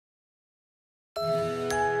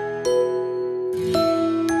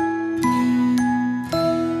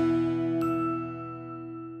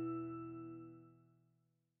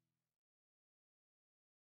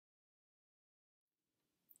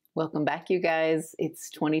Welcome back, you guys. It's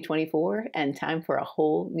 2024 and time for a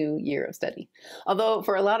whole new year of study. Although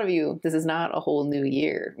for a lot of you, this is not a whole new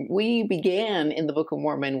year. We began in the Book of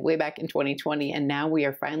Mormon way back in 2020, and now we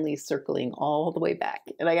are finally circling all the way back.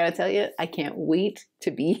 And I gotta tell you, I can't wait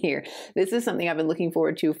to be here. This is something I've been looking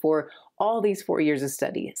forward to for all these 4 years of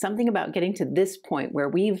study. Something about getting to this point where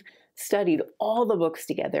we've studied all the books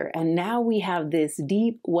together, and now we have this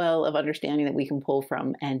deep well of understanding that we can pull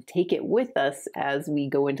from and take it with us as we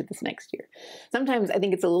go into this next year. Sometimes I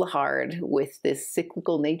think it's a little hard with this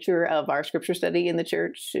cyclical nature of our scripture study in the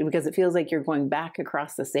church because it feels like you're going back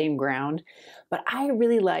across the same ground. But I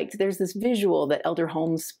really liked, there's this visual that Elder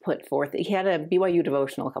Holmes put forth. He had a BYU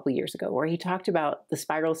devotional a couple years ago where he talked about the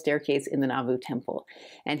spiral staircase in the Nauvoo temple.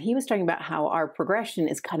 And he was talking about how our progression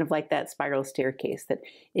is kind of like that spiral staircase, that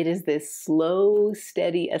it is this slow,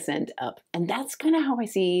 steady ascent up. And that's kind of how I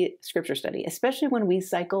see scripture study, especially when we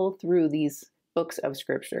cycle through these books of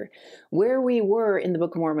scripture. Where we were in the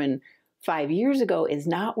Book of Mormon 5 years ago is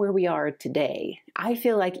not where we are today. I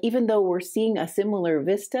feel like even though we're seeing a similar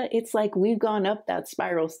vista, it's like we've gone up that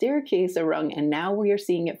spiral staircase a rung, and now we are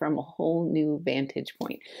seeing it from a whole new vantage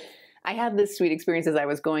point. I had this sweet experience as I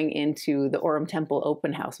was going into the Orem Temple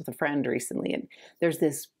open house with a friend recently, and there's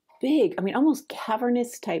this big, almost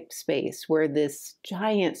cavernous type space where this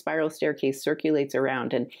giant spiral staircase circulates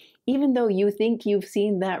around. And even though you think you've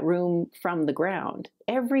seen that room from the ground,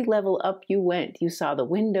 every level up you went, you saw the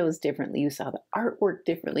windows differently, you saw the artwork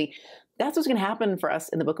differently. That's what's going to happen for us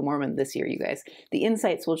in the Book of Mormon this year, you guys. The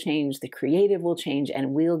insights will change, the creative will change,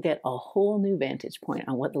 and we'll get a whole new vantage point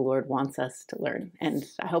on what the Lord wants us to learn. And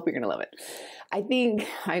I hope you're going to love it. I think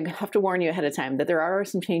I have to warn you ahead of time that there are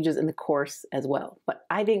some changes in the course as well, but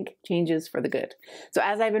I think changes for the good. So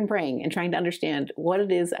as I've been praying and trying to understand what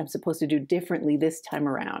it is I'm supposed to do differently this time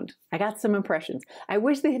around, I got some impressions. I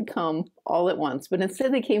wish they had come all at once, but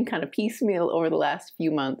instead they came kind of piecemeal over the last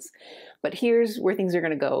few months. But here's where things are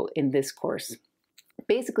going to go in this course.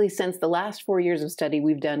 Basically, since the last 4 years of study,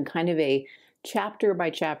 we've done kind of a chapter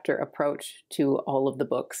by chapter approach to all of the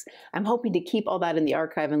books. I'm hoping to keep all that in the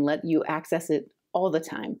archive and let you access it all the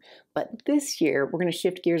time. But this year, we're going to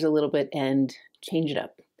shift gears a little bit and change it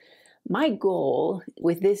up. My goal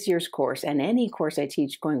with this year's course and any course I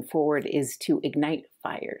teach going forward is to ignite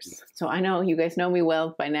fires. So I know you guys know me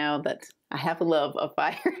well by now that I have a love of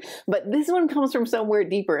fire, but this one comes from somewhere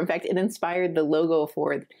deeper. In fact, it inspired the logo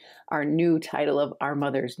for our new title of Our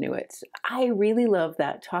Mothers Knew It. I really love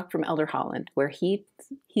that talk from Elder Holland where he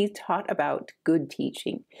taught about good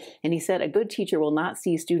teaching. And he said, a good teacher will not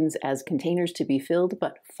see students as containers to be filled,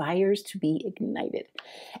 but fires to be ignited.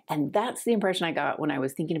 And that's the impression I got when I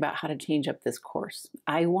was thinking about how to change up this course.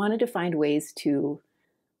 I wanted to find ways to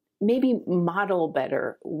maybe model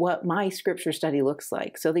better what my scripture study looks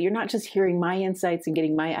like so that you're not just hearing my insights and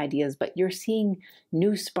getting my ideas, but you're seeing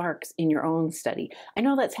new sparks in your own study. I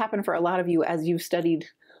know that's happened for a lot of you as you've studied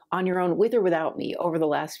on your own with or without me over the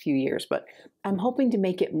last few years, but I'm hoping to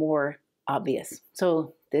make it more obvious.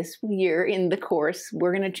 So this year in the course,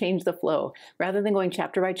 we're going to change the flow. Rather than going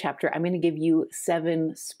chapter by chapter, I'm going to give you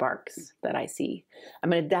 7 sparks that I see.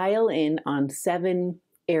 I'm going to dial in on 7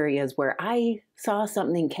 areas where I saw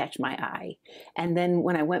something catch my eye. And then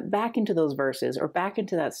when I went back into those verses or back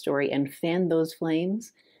into that story and fanned those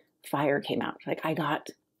flames, fire came out. Like I got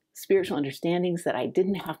spiritual understandings that I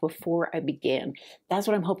didn't have before I began. That's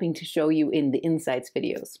what I'm hoping to show you in the insights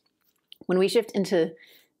videos. When we shift into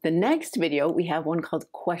the next video, we have one called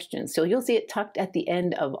questions. So you'll see it tucked at the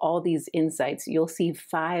end of all these insights. You'll see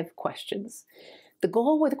 5 questions. The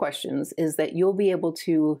goal with questions is that you'll be able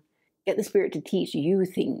to get the Spirit to teach you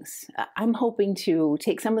things. I'm hoping to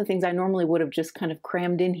take some of the things I normally would have just kind of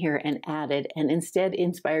crammed in here and added, and instead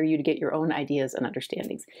inspire you to get your own ideas and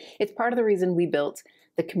understandings. It's part of the reason we built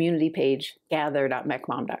the community page,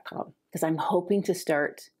 gather.mecmom.com, because I'm hoping to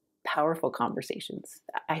start powerful conversations.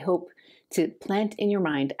 I hope to plant in your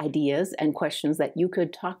mind ideas and questions that you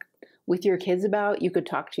could talk with your kids about, you could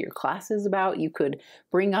talk to your classes about, you could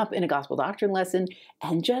bring up in a gospel doctrine lesson,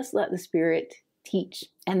 and just let the Spirit teach.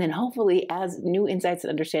 And then hopefully as new insights and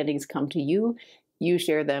understandings come to you, you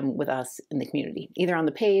share them with us in the community, either on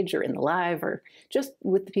the page or in the live or just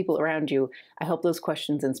with the people around you. I hope those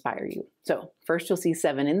questions inspire you. So first you'll see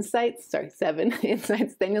 7 insights, then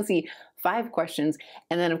you'll see 5 questions.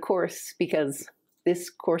 And then of course, because this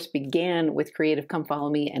course began with Creative Come Follow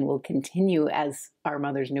Me and will continue as Our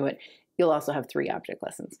Mothers Knew It, you'll also have 3 object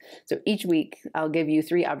lessons. So each week I'll give you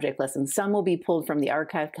 3 object lessons. Some will be pulled from the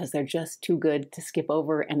archive because they're just too good to skip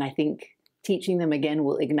over. And I think Teaching them again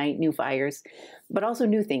will ignite new fires, but also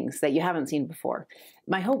new things that you haven't seen before.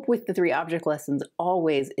 My hope with the 3 object lessons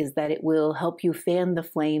always is that it will help you fan the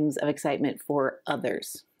flames of excitement for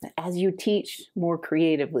others. As you teach more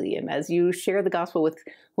creatively and as you share the gospel with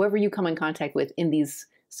whoever you come in contact with in these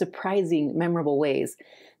surprising, memorable ways,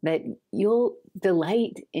 that you'll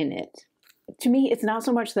delight in it. To me, it's not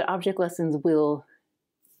so much that object lessons will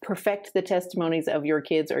perfect the testimonies of your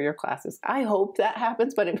kids or your classes. I hope that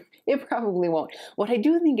happens, but it probably won't. What I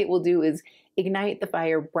do think it will do is ignite the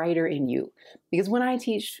fire brighter in you. Because when I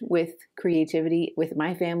teach with creativity with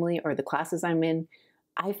my family or the classes I'm in,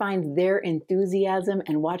 I find their enthusiasm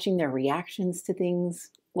and watching their reactions to things,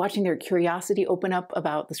 watching their curiosity open up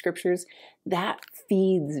about the scriptures, that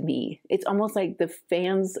feeds me. It's almost like the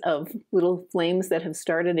fans of little flames that have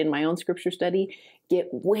started in my own scripture study get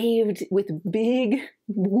waved with big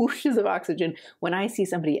whooshes of oxygen when I see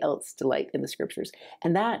somebody else delight in the scriptures.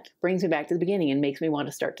 And that brings me back to the beginning and makes me want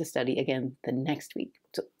to start to study again the next week.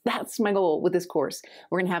 So that's my goal with this course.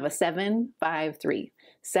 We're going to have a 7-5-3,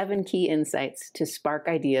 7 key insights to spark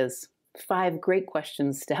ideas, 5 great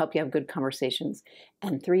questions to help you have good conversations,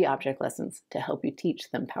 and 3 object lessons to help you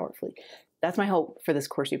teach them powerfully. That's my hope for this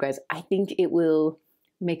course, you guys. I think it will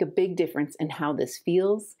make a big difference in how this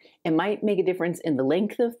feels. It might make a difference in the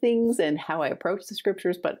length of things and how I approach the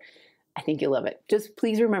scriptures, but I think you'll love it. Just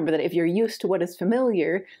please remember that if you're used to what is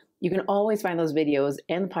familiar, you can always find those videos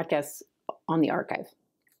and the podcasts on the archive.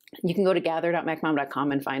 You can go to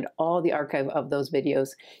gather.macmom.com and find all the archive of those videos.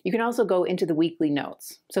 You can also go into the weekly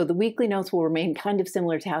notes. So the weekly notes will remain kind of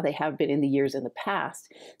similar to how they have been in the years in the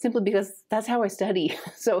past, simply because that's how I study.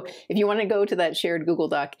 So if you want to go to that shared Google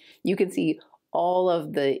Doc, you can see all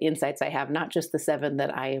of the insights I have, not just the 7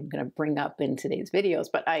 that I am going to bring up in today's videos,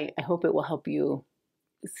 but I hope it will help you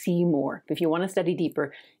see more. If you want to study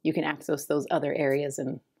deeper, you can access those other areas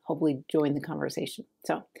and hopefully join the conversation.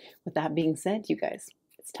 So with that being said, you guys,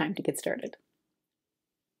 it's time to get started.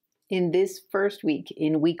 In this first week,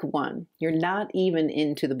 in week 1, you're not even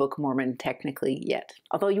into the Book of Mormon technically yet,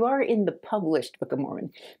 although you are in the published Book of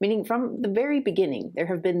Mormon, meaning from the very beginning, there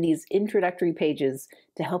have been these introductory pages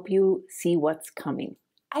to help you see what's coming.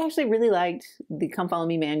 I actually really liked the Come Follow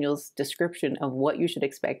Me manual's description of what you should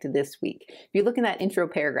expect this week. If you look in that intro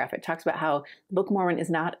paragraph, it talks about how the Book of Mormon is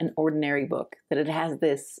not an ordinary book, that it has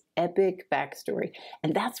this epic backstory.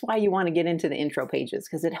 And that's why you want to get into the intro pages,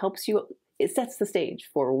 because it helps you, it sets the stage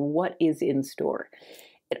for what is in store.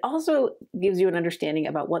 It also gives you an understanding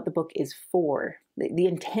about what the book is for. The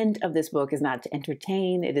intent of this book is not to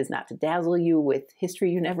entertain, it is not to dazzle you with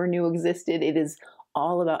history you never knew existed. It is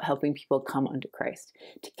all about helping people come unto Christ,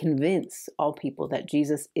 to convince all people that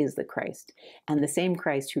Jesus is the Christ, and the same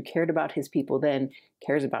Christ who cared about his people then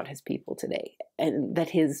cares about his people today, and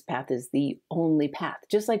that his path is the only path.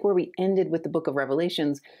 Just like where we ended with the book of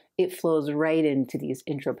Revelations, it flows right into these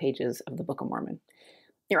intro pages of the Book of Mormon.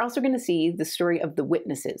 You're also going to see the story of the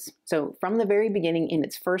witnesses. So from the very beginning, in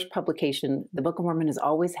its first publication, the Book of Mormon has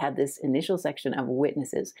always had this initial section of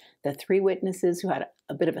witnesses. The 3 witnesses who had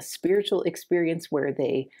a bit of a spiritual experience where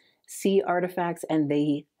they see artifacts and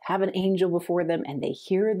they have an angel before them and they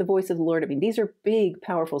hear the voice of the Lord. I mean, these are big,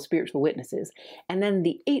 powerful spiritual witnesses. And then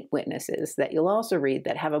the 8 witnesses that you'll also read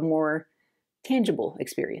that have a more tangible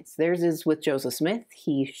experience. Theirs is with Joseph Smith.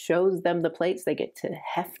 He shows them the plates. They get to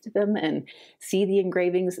heft them and see the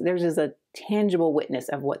engravings. Theirs is a tangible witness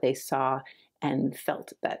of what they saw and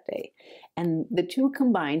felt that day. And the 2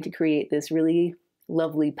 combine to create this really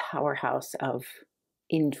lovely powerhouse of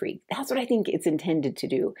intrigue. That's what I think it's intended to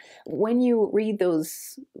do. When you read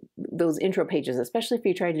those intro pages, especially if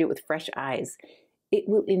you try to do it with fresh eyes, it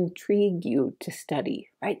will intrigue you to study,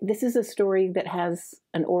 right? This is a story that has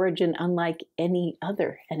an origin unlike any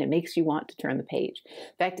other, and it makes you want to turn the page.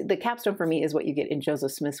 In fact, the capstone for me is what you get in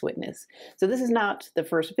Joseph Smith's witness. So this is not the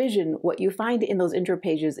first vision. What you find in those intro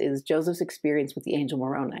pages is Joseph's experience with the angel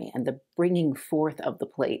Moroni and the bringing forth of the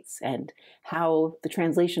plates and how the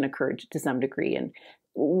translation occurred to some degree and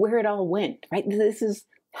where it all went, right? This is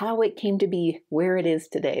how it came to be where it is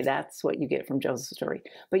today. That's what you get from Joseph's story.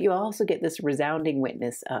 But you also get this resounding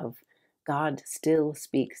witness of God still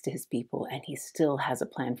speaks to his people and he still has a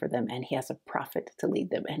plan for them and he has a prophet to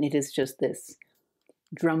lead them. And it is just this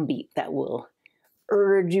drumbeat that will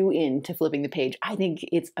urge you into flipping the page. I think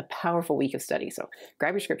it's a powerful week of study. So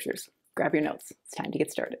grab your scriptures, grab your notes. It's time to get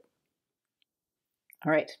started.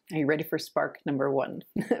 All right, are you ready for spark number one?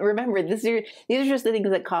 Remember, these are just the things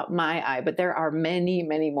that caught my eye, but there are many,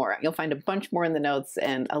 many more. You'll find a bunch more in the notes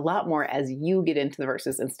and a lot more as you get into the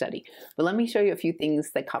verses and study. But let me show you a few things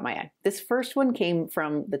that caught my eye. This first one came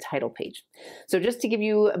from the title page. So just to give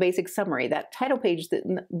you a basic summary, that title page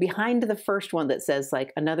behind the first one that says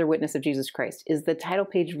like another witness of Jesus Christ is the title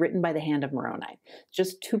page written by the hand of Moroni.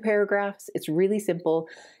 Just 2 paragraphs. It's really simple.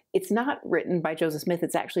 It's not written by Joseph Smith.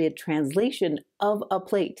 It's actually a translation of a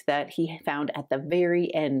plate that he found at the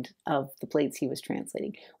very end of the plates he was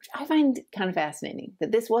translating, which I find kind of fascinating,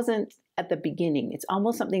 that this wasn't at the beginning. It's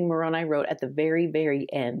almost something Moroni wrote at the very, very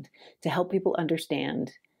end to help people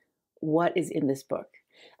understand what is in this book.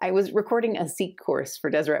 I was recording a Seek course for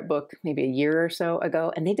Deseret Book maybe a year or so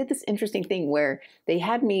ago, and they did this interesting thing where they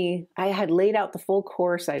had me, I had laid out the full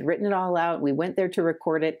course, I'd written it all out, we went there to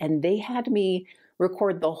record it, and they had me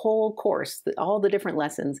record the whole course, all the different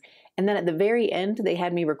lessons. And then at the very end, they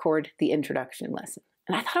had me record the introduction lesson.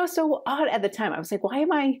 And I thought it was so odd at the time. I was like, why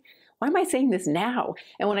am I saying this now?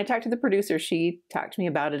 And when I talked to the producer, she talked to me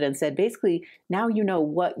about it and said, basically, now you know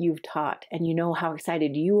what you've taught and you know how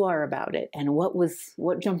excited you are about it and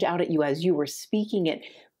what jumped out at you as you were speaking it.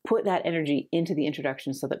 Put that energy into the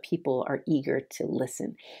introduction so that people are eager to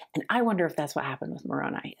listen. And I wonder if that's what happened with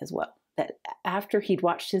Moroni as well. That after he'd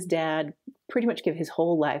watched his dad pretty much give his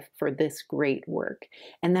whole life for this great work,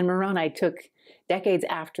 and then Moroni took decades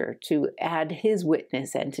after to add his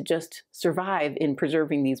witness and to just survive in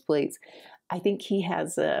preserving these plates, I think he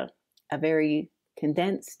has a very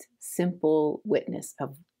condensed, simple witness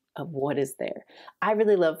of what is there. I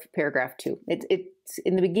really love paragraph 2. It's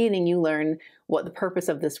in the beginning, you learn what the purpose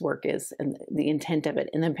of this work is and the intent of it.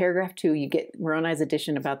 And then paragraph 2, you get Moroni's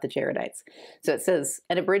addition about the Jaredites. So it says,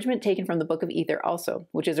 an abridgment taken from the Book of Ether also,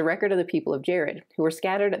 which is a record of the people of Jared, who were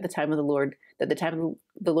scattered at the time of the Lord, that the time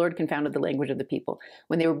the Lord confounded the language of the people,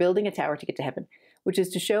 when they were building a tower to get to heaven, which is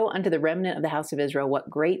to show unto the remnant of the house of Israel what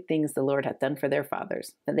great things the Lord hath done for their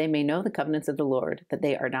fathers, that they may know the covenants of the Lord, that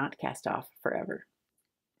they are not cast off forever.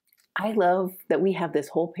 I love that we have this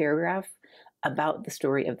whole paragraph about the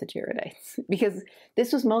story of the Jaredites, because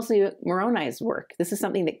this was mostly Moroni's work. This is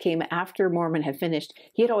something that came after Mormon had finished.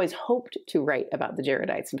 He had always hoped to write about the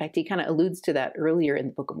Jaredites. In fact, he kind of alludes to that earlier in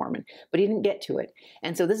the Book of Mormon, but he didn't get to it.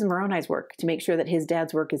 And so this is Moroni's work to make sure that his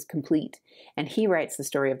dad's work is complete. And he writes the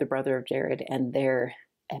story of the brother of Jared and their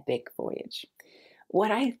epic voyage.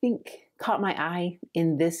 What I think caught my eye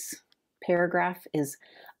in this paragraph is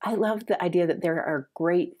I love the idea that there are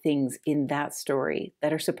great things in that story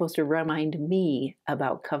that are supposed to remind me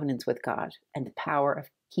about covenants with God and the power of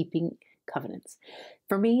keeping covenants.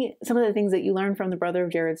 For me, some of the things that you learn from the brother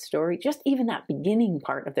of Jared's story, just even that beginning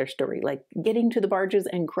part of their story, like getting to the barges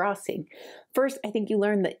and crossing. First, I think you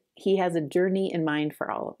learn that he has a journey in mind for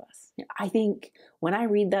all of us. I think when I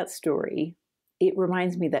read that story, it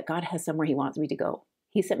reminds me that God has somewhere he wants me to go.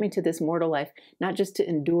 He sent me to this mortal life, not just to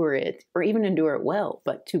endure it or even endure it well,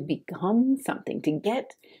 but to become something, to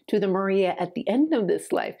get to the Maria at the end of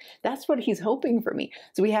this life. That's what he's hoping for me.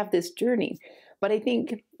 So we have this journey. But I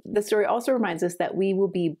think the story also reminds us that we will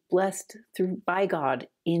be blessed by God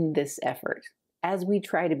in this effort. As we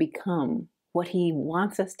try to become what he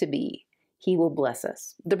wants us to be, he will bless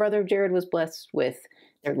us. The brother of Jared was blessed with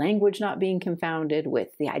their language not being confounded, with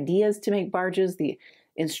the ideas to make barges, the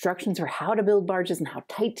instructions for how to build barges and how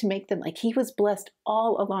tight to make them. Like, he was blessed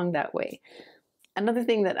all along that way. Another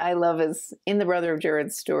thing that I love is in the brother of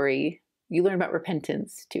Jared's story, you learn about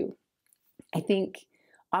repentance too. I think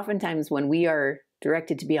oftentimes when we are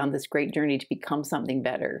directed to be on this great journey to become something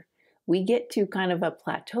better, we get to kind of a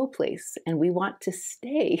plateau place and we want to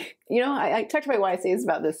stay. You know, I talked to my YSAs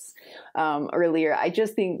about this earlier. I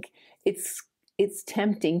just think it's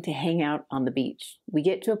tempting to hang out on the beach. We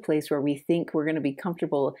get to a place where we think we're going to be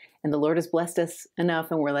comfortable and the Lord has blessed us enough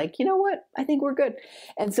and we're like, you know what? I think we're good.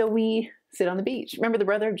 And so we sit on the beach. Remember, the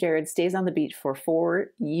brother of Jared stays on the beach for 4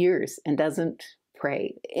 years and doesn't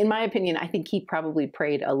pray. In my opinion, I think he probably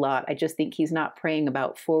prayed a lot. I just think he's not praying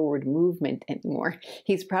about forward movement anymore.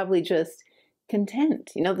 He's probably just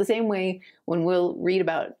content. You know, the same way when we'll read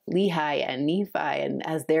about Lehi and Nephi, and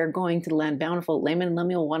as they're going to the land bountiful, Laman and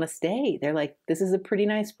Lemuel want to stay. They're like, this is a pretty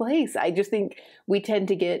nice place. I just think we tend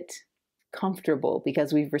to get comfortable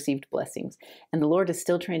because we've received blessings. And the Lord is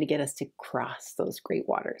still trying to get us to cross those great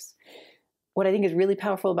waters. What I think is really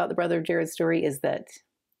powerful about the brother of Jared's story is that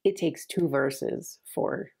it takes 2 verses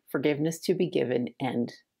for forgiveness to be given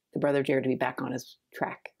and the brother of Jared to be back on his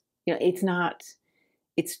track. You know, it's not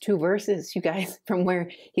It's 2 verses, you guys, from where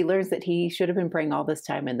he learns that he should have been praying all this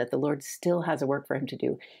time and that the Lord still has a work for him to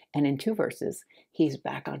do. And in 2 verses, he's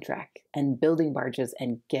back on track and building barges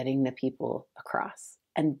and getting the people across.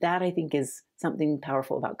 And that, I think, is something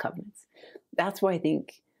powerful about covenants. That's why I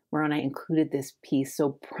think Moroni included this piece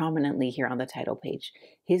so prominently here on the title page.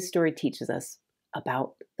 His story teaches us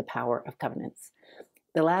about the power of covenants.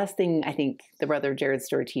 The last thing I think the brother of Jared's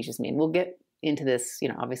story teaches me, and we'll get into this,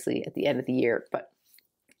 obviously at the end of the year, but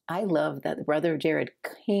I love that the brother of Jared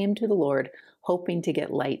came to the Lord hoping to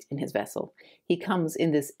get light in his vessel. He comes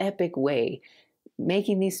in this epic way,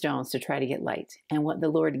 making these stones to try to get light. And what the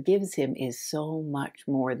Lord gives him is so much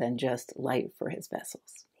more than just light for his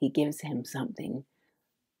vessels. He gives him something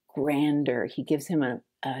grander. He gives him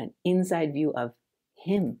an inside view of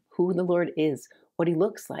him, who the Lord is, what he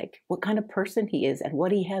looks like, what kind of person he is, and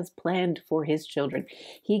what he has planned for his children.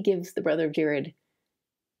 He gives the brother of Jared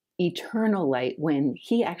eternal light when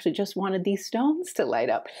he actually just wanted these stones to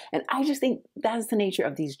light up. And I just think that's the nature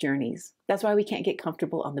of these journeys. That's why we can't get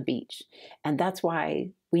comfortable on the beach. And that's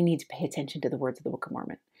why we need to pay attention to the words of the Book of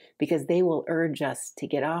Mormon, because they will urge us to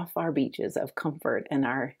get off our beaches of comfort and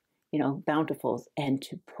our bountifuls and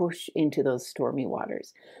to push into those stormy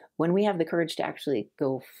waters. When we have the courage to actually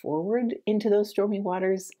go forward into those stormy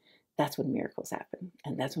waters, that's when miracles happen.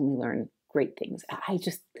 And that's when we learn great things. I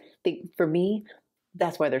just think, for me,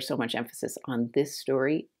 that's why there's so much emphasis on this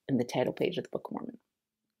story in the title page of the Book of Mormon.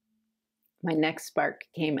 My next spark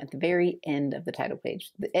came at the very end of the title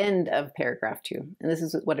page, the end of paragraph 2. And this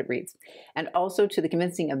is what it reads. And also to the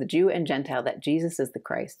convincing of the Jew and Gentile that Jesus is the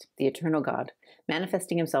Christ, the eternal God,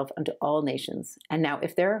 manifesting himself unto all nations. And now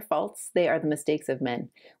if there are faults, they are the mistakes of men.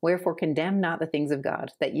 Wherefore condemn not the things of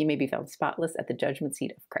God, that ye may be found spotless at the judgment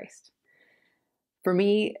seat of Christ. For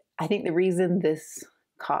me, I think the reason this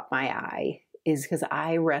caught my eye is because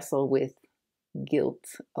I wrestle with guilt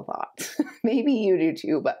a lot. Maybe you do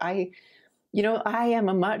too, but I am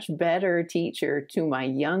a much better teacher to my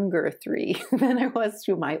younger 3 than I was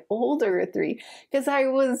to my older 3, because I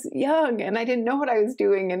was young and I didn't know what I was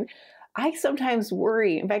doing. And I sometimes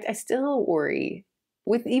worry, in fact, I still worry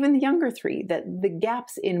with even the younger 3, that the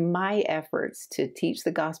gaps in my efforts to teach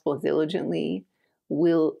the gospel diligently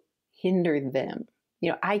will hinder them.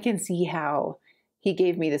 I can see how he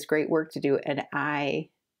gave me this great work to do, and I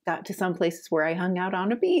got to some places where I hung out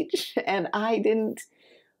on a beach and I didn't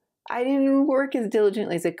work as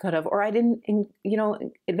diligently as I could have, or I didn't,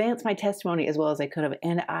 advance my testimony as well as I could have.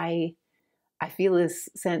 And I feel this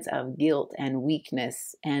sense of guilt and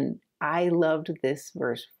weakness. And I loved this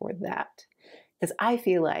verse for that, because I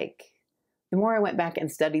feel like the more I went back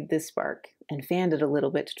and studied this spark and fanned it a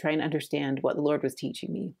little bit to try and understand what the Lord was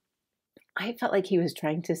teaching me, I felt like he was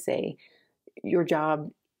trying to say, your job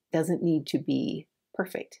doesn't need to be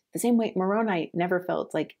perfect. The same way Moroni never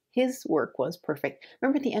felt like his work was perfect.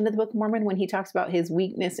 Remember at the end of the Book of Mormon when he talks about his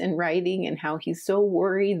weakness in writing and how he's so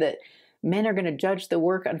worried that men are going to judge the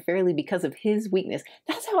work unfairly because of his weakness?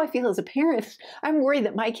 That's how I feel as a parent. I'm worried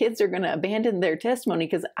that my kids are going to abandon their testimony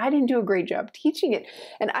because I didn't do a great job teaching it.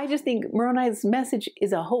 And I just think Moroni's message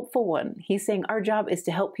is a hopeful one. He's saying our job is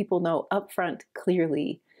to help people know upfront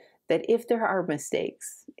clearly that if there are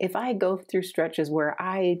mistakes, if I go through stretches where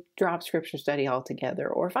I drop scripture study altogether,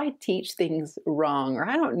 or if I teach things wrong, or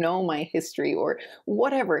I don't know my history or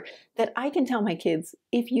whatever, that I can tell my kids,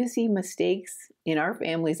 if you see mistakes in our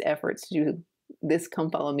family's efforts to do this come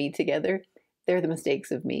follow me together, they're the mistakes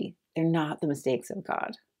of me. They're not the mistakes of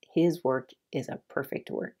God. His work is a perfect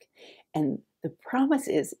work. And the promise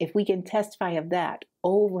is, if we can testify of that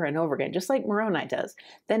over and over again, just like Moroni does,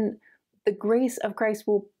 then the grace of Christ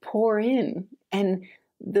will pour in, and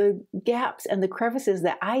the gaps and the crevices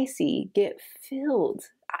that I see get filled.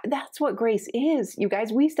 That's what grace is. You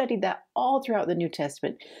guys, we studied that all throughout the New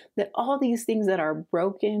Testament, that all these things that are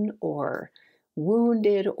broken or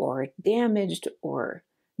wounded or damaged or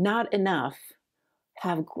not enough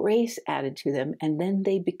have grace added to them, and then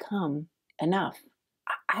they become enough.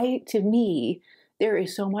 To me, there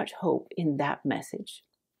is so much hope in that message,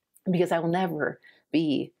 because I will never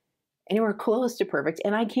be anywhere close to perfect,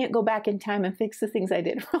 and I can't go back in time and fix the things I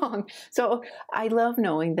did wrong. So I love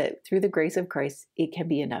knowing that through the grace of Christ, it can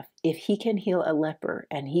be enough. If he can heal a leper,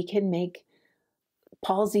 and he can make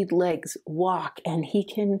palsied legs walk, and he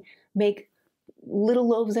can make little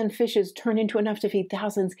loaves and fishes turn into enough to feed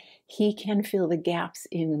thousands, he can fill the gaps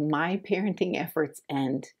in my parenting efforts,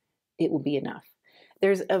 and it will be enough.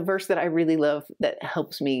 There's a verse that I really love that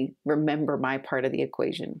helps me remember my part of the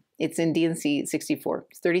equation. It's in D&C 64,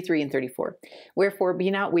 33 and 34. Wherefore, be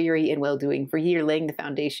not weary in well-doing, for ye are laying the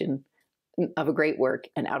foundation of a great work,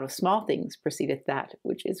 and out of small things proceedeth that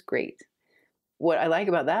which is great. what I like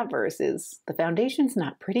about that verse is the foundation's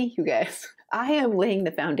not pretty, you guys. I am laying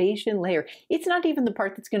the foundation layer. It's not even the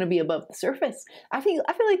part that's going to be above the surface. I feel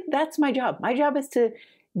like that's my job. My job is to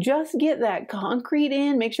just get that concrete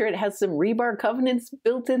in, make sure it has some rebar covenants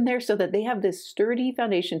built in there so that they have this sturdy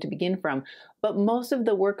foundation to begin from. But most of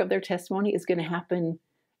the work of their testimony is going to happen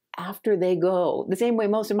after they go. The same way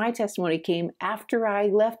most of my testimony came after I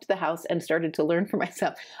left the house and started to learn for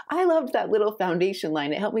myself. I loved that little foundation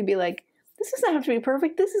line. It helped me be like, this doesn't have to be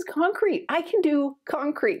perfect. This is concrete. I can do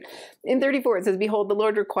concrete. In 34, it says, behold, the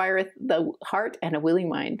Lord requireth the heart and a willing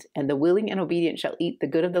mind, and the willing and obedient shall eat the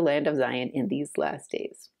good of the land of Zion in these last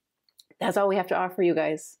days. That's all we have to offer you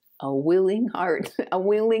guys. A willing heart, a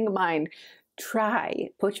willing mind. Try,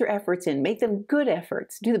 put your efforts in, make them good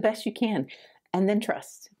efforts, do the best you can, and then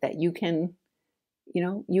trust that you can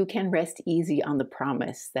rest easy on the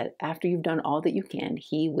promise that after you've done all that you can,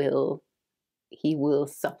 He will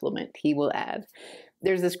supplement, He will add.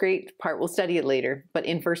 There's this great part, we'll study it later, but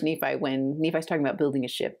in 1 Nephi, when Nephi's talking about building a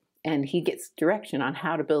ship, and he gets direction on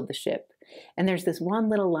how to build the ship. And there's this one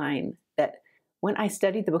little line that when I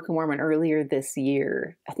studied the Book of Mormon earlier this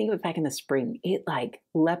year, I think it was back in the spring, it like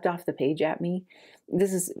leapt off the page at me.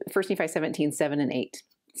 This is 1 Nephi 17, 7 and 8.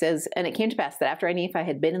 It says, and it came to pass that after I, Nephi,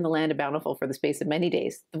 had been in the land of Bountiful for the space of many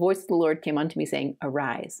days, the voice of the Lord came unto me, saying,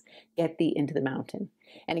 arise, get thee into the mountain.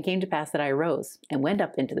 And it came to pass that I arose and went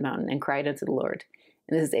up into the mountain and cried unto the Lord.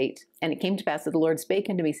 And this is 8. And it came to pass that the Lord spake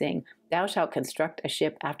unto me, saying, thou shalt construct a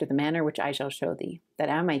ship after the manner which I shall show thee, that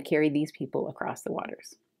I might carry these people across the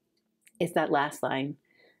waters. It's that last line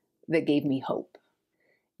that gave me hope.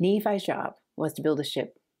 Nephi's job was to build a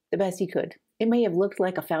ship the best he could. It may have looked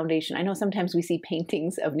like a foundation. I know sometimes we see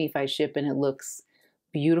paintings of Nephi's ship and it looks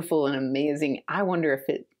beautiful and amazing. I wonder if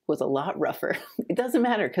it was a lot rougher. It doesn't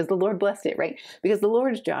matter because the Lord blessed it, right? Because the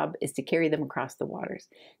Lord's job is to carry them across the waters.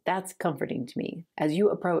 That's comforting to me. As you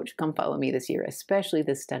approach Come Follow Me this year, especially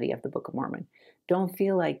this study of the Book of Mormon, don't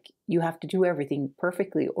feel like you have to do everything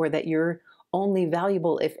perfectly or that you're only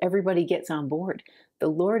valuable if everybody gets on board. The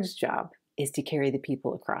Lord's job is to carry the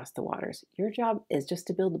people across the waters. Your job is just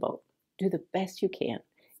to build the boat. Do the best you can.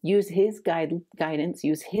 Use His guidance,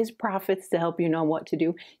 use His prophets to help you know what to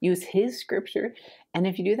do, use His scripture. And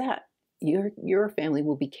if you do that, your family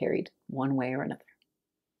will be carried one way or another.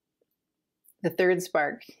 The third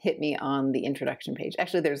spark hit me on the introduction page.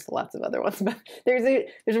 Actually, there's lots of other ones, but there's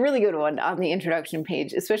a really good one on the introduction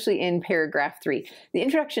page, especially in paragraph 3. The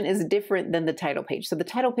introduction is different than the title page. So the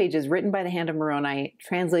title page is written by the hand of Moroni,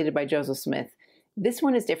 translated by Joseph Smith. This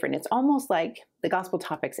one is different. It's almost like the Gospel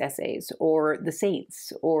Topics essays or the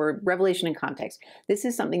Saints or Revelation in Context. This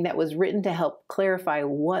is something that was written to help clarify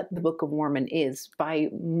what the Book of Mormon is by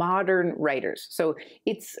modern writers. So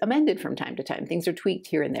it's amended from time to time. Things are tweaked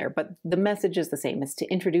here and there, but the message is the same. It's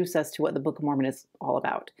to introduce us to what the Book of Mormon is all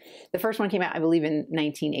about. The first one came out, I believe, in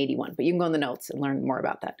 1981, but you can go in the notes and learn more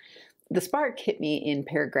about that. The spark hit me in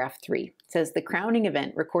paragraph 3. It says, the crowning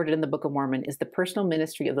event recorded in the Book of Mormon is the personal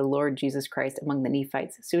ministry of the Lord Jesus Christ among the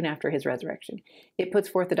Nephites soon after his resurrection. It puts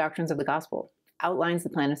forth the doctrines of the gospel, outlines the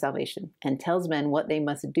plan of salvation, and tells men what they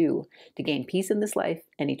must do to gain peace in this life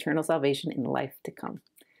and eternal salvation in the life to come.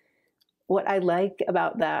 What I like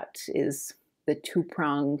about that is the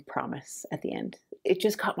two-pronged promise at the end. It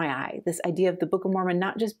just caught my eye. This idea of the Book of Mormon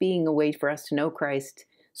not just being a way for us to know Christ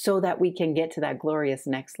so that we can get to that glorious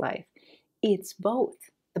next life. It's both.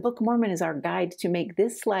 The Book of Mormon is our guide to make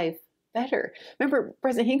this life better. Remember,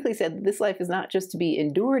 President Hinckley said this life is not just to be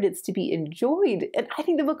endured, it's to be enjoyed. And I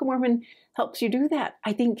think the Book of Mormon helps you do that.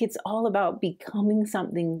 I think it's all about becoming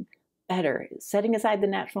something better, setting aside the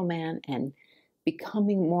natural man and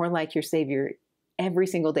becoming more like your Savior every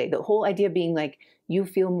single day. The whole idea being like you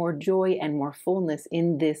feel more joy and more fullness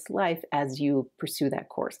in this life as you pursue that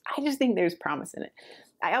course. I just think there's promise in it.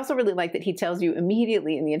 I also really like that he tells you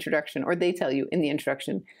immediately in the introduction, or they tell you in the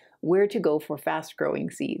introduction, where to go for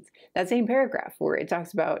fast-growing seeds. That same paragraph where it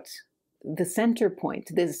talks about the center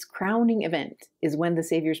point, this crowning event, is when the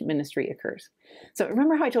Savior's ministry occurs. So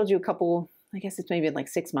remember how I told you I guess it's maybe in like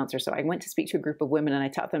 6 months or so, I went to speak to a group of women and I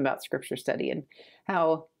taught them about scripture study and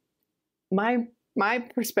how my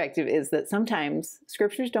perspective is that sometimes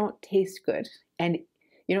scriptures don't taste good. And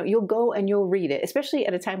you'll go and you'll read it, especially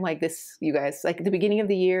at a time like this, you guys, like at the beginning of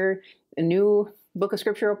the year, a new book of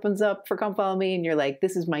scripture opens up for Come Follow Me, and you're like,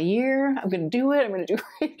 this is my year, I'm going to do it, I'm going to do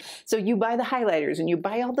it. So you buy the highlighters and you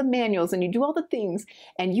buy all the manuals and you do all the things,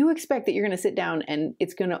 and you expect that you're going to sit down and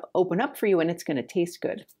it's going to open up for you and it's going to taste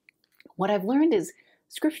good. What I've learned is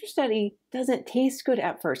scripture study doesn't taste good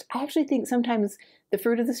at first. I actually think sometimes the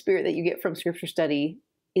fruit of the Spirit that you get from scripture study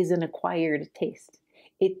is an acquired taste.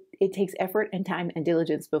 It takes effort and time and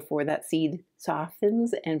diligence before that seed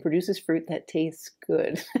softens and produces fruit that tastes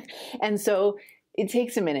good. And so it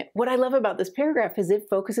takes a minute. What I love about this paragraph is it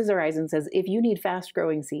focuses our eyes and says, if you need fast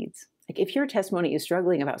growing seeds, like if your testimony is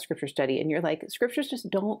struggling about scripture study and you're like, scriptures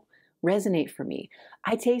just don't resonate for me.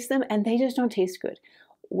 I taste them and they just don't taste good.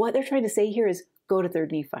 What they're trying to say here is go to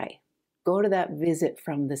 3rd Nephi. Go to that visit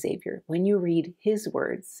from the Savior. When you read his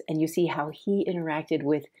words and you see how he interacted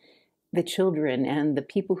with the children and the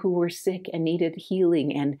people who were sick and needed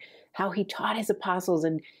healing and how he taught his apostles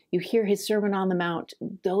and you hear his Sermon on the Mount,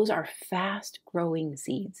 those are fast growing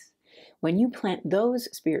seeds. When you plant those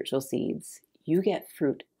spiritual seeds, you get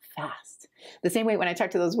fruit fast. The same way when I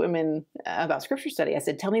talked to those women about scripture study, I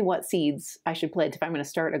said, tell me what seeds I should plant if I'm going to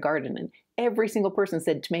start a garden. And every single person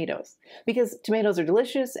said tomatoes, because tomatoes are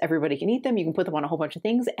delicious. Everybody can eat them. You can put them on a whole bunch of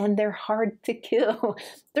things and they're hard to kill.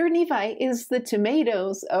 3rd Nephi is the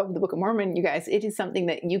tomatoes of the Book of Mormon, you guys. It is something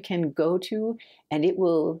that you can go to and it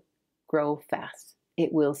will grow fast.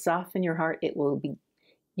 It will soften your heart.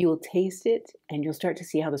 You'll taste it and you'll start to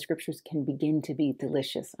see how the scriptures can begin to be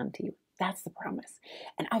delicious unto you. That's the promise.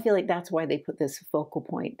 And I feel like that's why they put this focal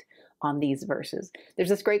point on these verses. There's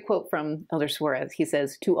this great quote from Elder Suarez. He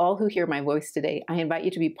says, to all who hear my voice today, I invite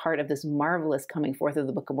you to be part of this marvelous coming forth of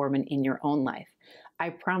the Book of Mormon in your own life. I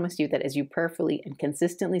promise you that as you prayerfully and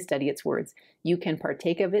consistently study its words, you can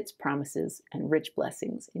partake of its promises and rich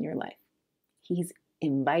blessings in your life. He's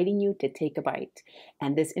inviting you to take a bite.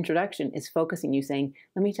 And this introduction is focusing you saying,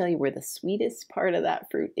 let me tell you where the sweetest part of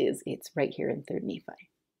that fruit is. It's right here in 3rd Nephi.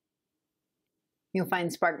 You'll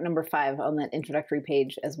find spark number 5 on that introductory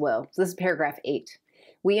page as well. So this is paragraph 8.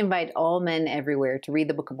 We invite all men everywhere to read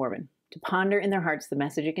the Book of Mormon, to ponder in their hearts the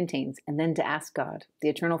message it contains, and then to ask God, the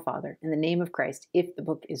eternal Father, in the name of Christ, if the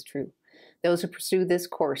book is true. Those who pursue this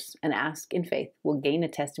course and ask in faith will gain a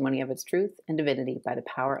testimony of its truth and divinity by the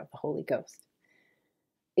power of the Holy Ghost.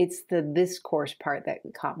 It's the this course part that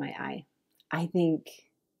caught my eye. I think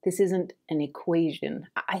this isn't an equation.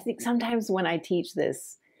 I think sometimes when I teach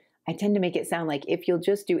this, I tend to make it sound like if you'll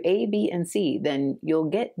just do A, B, and C, then you'll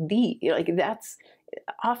get D. Like that's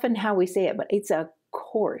often how we say it, but it's a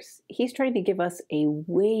course. He's trying to give us a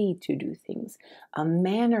way to do things, a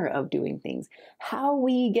manner of doing things. How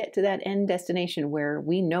we get to that end destination where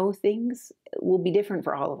we know things will be different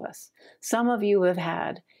for all of us. Some of you have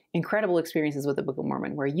had incredible experiences with the Book of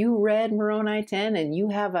Mormon where you read Moroni 10 and you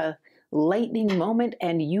have a lightning moment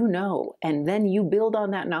and you know, and then you build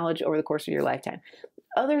on that knowledge over the course of your lifetime.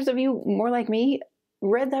 Others of you, more like me,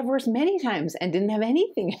 read that verse many times and didn't have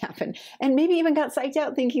anything happen, and maybe even got psyched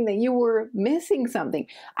out thinking that you were missing something.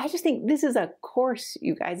 I just think this is a course,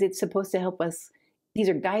 you guys. It's supposed to help us. These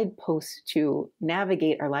are guideposts to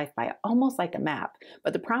navigate our life by, almost like a map.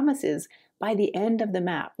 But the promise is, by the end of the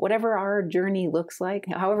map, whatever our journey looks like,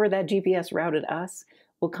 however that GPS routed us,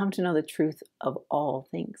 we'll come to know the truth of all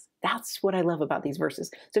things. That's what I love about these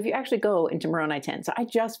verses. So if you actually go into Moroni 10, so I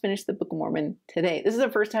just finished the Book of Mormon today. This is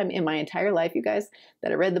the first time in my entire life, you guys,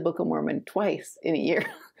 that I read the Book of Mormon twice in a year.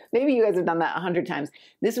 Maybe you guys have done that 100 times.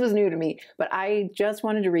 This was new to me, but I just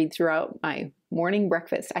wanted to read throughout my morning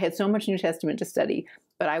breakfast. I had so much New Testament to study,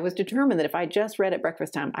 but I was determined that if I just read at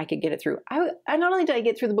breakfast time, I could get it through. I not only did I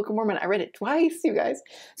get through the Book of Mormon, I read it twice, you guys.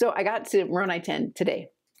 So I got to Moroni 10 today.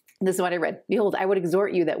 This is what I read. Behold, I would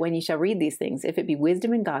exhort you that when ye shall read these things, if it be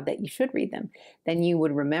wisdom in God that ye should read them, then you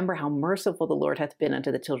would remember how merciful the Lord hath been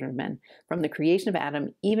unto the children of men, from the creation of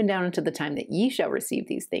Adam, even down unto the time that ye shall receive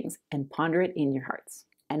these things, and ponder it in your hearts.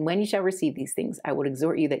 And when ye shall receive these things, I would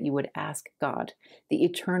exhort you that you would ask God, the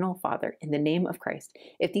eternal Father, in the name of Christ,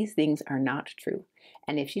 if these things are not true,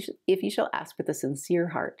 and if ye shall ask with a sincere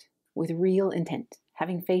heart, with real intent,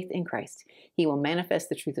 having faith in Christ, he will manifest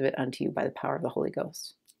the truth of it unto you by the power of the Holy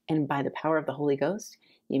Ghost. And by the power of the Holy Ghost,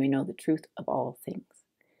 you may know the truth of all things.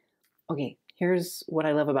 Okay, here's what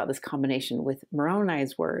I love about this combination with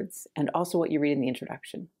Moroni's words and also what you read in the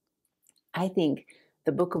introduction. I think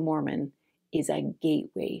the Book of Mormon is a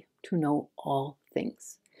gateway to know all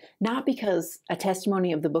things. Not because a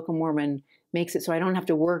testimony of the Book of Mormon makes it so I don't have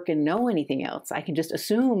to work and know anything else. I can just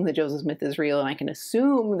assume that Joseph Smith is real and I can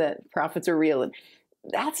assume that prophets are real. And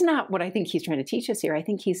that's not what I think he's trying to teach us here. I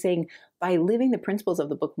think he's saying by living the principles of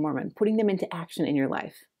the Book of Mormon, putting them into action in your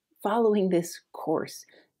life, following this course,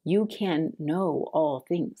 you can know all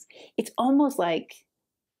things. It's almost like,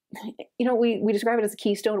 you know, we describe it as a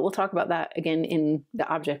keystone. We'll talk about that again in the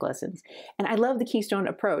object lessons. And I love the keystone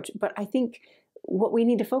approach, but I think what we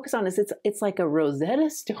need to focus on is it's like a Rosetta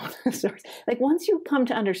Stone of sorts. Like once you come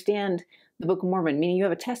to understand the Book of Mormon, meaning you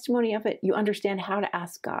have a testimony of it, you understand how to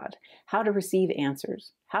ask God, how to receive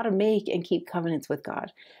answers, how to make and keep covenants with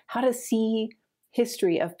God, how to see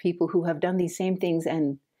history of people who have done these same things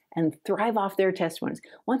and thrive off their testimonies.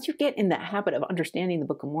 Once you get in that habit of understanding the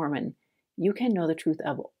Book of Mormon, you can know the truth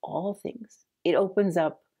of all things. It opens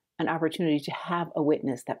up an opportunity to have a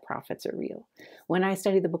witness that prophets are real. When I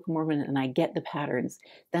study the Book of Mormon and I get the patterns,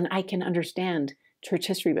 then I can understand church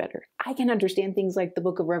history better. I can understand things like the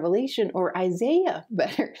Book of Revelation or Isaiah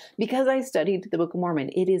better because I studied the Book of Mormon.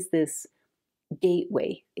 It is this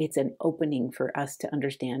gateway. It's an opening for us to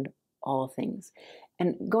understand all things.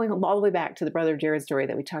 And going all the way back to the brother Jared story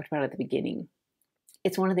that we talked about at the beginning,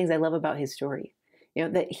 it's one of the things I love about his story,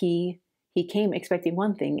 that he came expecting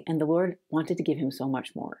one thing and the Lord wanted to give him so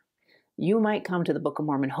much more. You might come to the Book of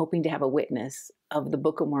Mormon hoping to have a witness of the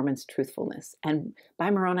Book of Mormon's truthfulness. And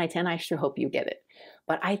by Moroni 10, I sure hope you get it.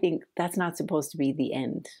 But I think that's not supposed to be the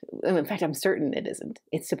end. In fact, I'm certain it isn't.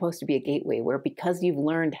 It's supposed to be a gateway where, because you've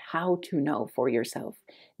learned how to know for yourself,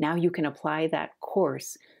 now you can apply that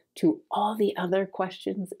course to all the other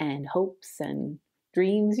questions and hopes and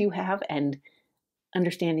dreams you have, and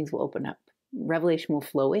understandings will open up. Revelation will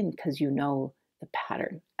flow in because you know the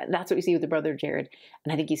pattern. That's what you see with the brother Jared,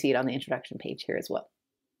 and I think you see it on the introduction page here as well.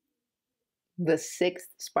 The sixth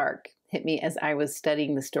spark hit me as I was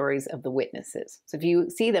studying the stories of the witnesses. So if you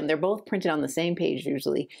see them, they're both printed on the same page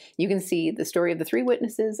usually. You can see the story of the 3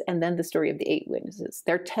 witnesses and then the story of the 8 witnesses.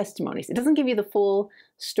 They're testimonies. It doesn't give you the full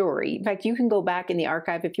story. In fact, you can go back in the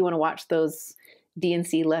archive if you want to watch those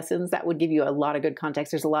D&C lessons. That would give you a lot of good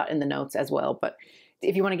context. There's a lot in the notes as well, but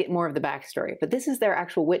if you want to get more of the backstory. But this is their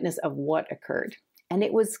actual witness of what occurred. And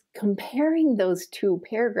it was comparing those 2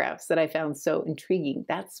 paragraphs that I found so intriguing.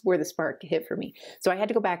 That's where the spark hit for me. So I had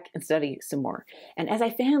to go back and study some more. And as I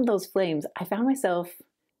fanned those flames, I found myself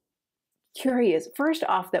curious, first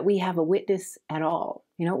off, that we have a witness at all.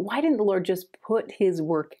 Why didn't the Lord just put his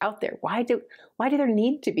work out there? Why do there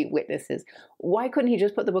need to be witnesses? Why couldn't he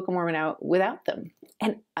just put the Book of Mormon out without them?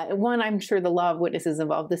 And one, I'm sure the law of witnesses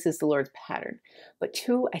involved. This is the Lord's pattern. But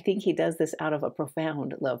 2, I think he does this out of a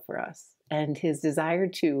profound love for us and his desire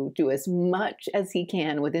to do as much as he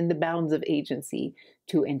can within the bounds of agency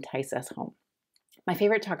to entice us home. My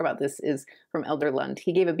favorite talk about this is from Elder Lund.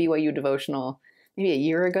 He gave a BYU devotional maybe a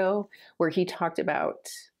year ago where he talked about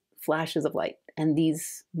flashes of light and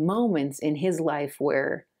these moments in his life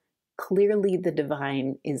where clearly the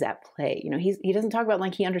divine is at play. He doesn't talk about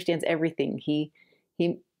like he understands everything. He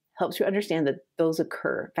helps you understand that those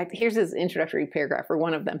occur. In fact, here's his introductory paragraph for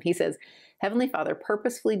one of them. He says, Heavenly Father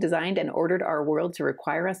purposefully designed and ordered our world to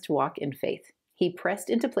require us to walk in faith. He pressed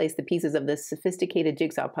into place the pieces of this sophisticated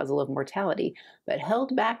jigsaw puzzle of mortality, but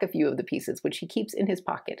held back a few of the pieces which he keeps in his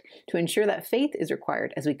pocket to ensure that faith is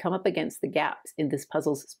required as we come up against the gaps in this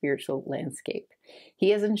puzzle's spiritual landscape. He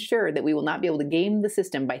has ensured that we will not be able to game the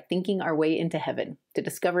system by thinking our way into heaven, to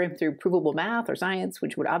discover him through provable math or science,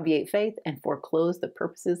 which would obviate faith and foreclose the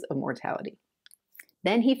purposes of mortality.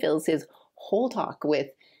 Then he fills his whole talk with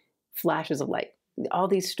flashes of light. All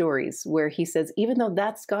these stories where he says, even though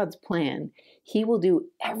that's God's plan, he will do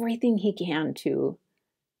everything he can to,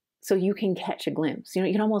 so you can catch a glimpse. You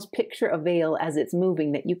can almost picture a veil as it's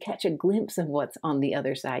moving, that you catch a glimpse of what's on the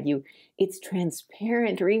other side. It's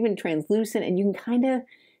transparent or even translucent, and you can kind of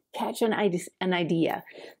catch an idea.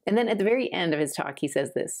 And then at the very end of his talk, he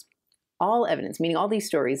says this: all evidence, meaning all these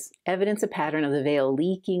stories, evidence a pattern of the veil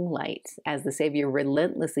leaking light as the Savior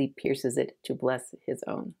relentlessly pierces it to bless his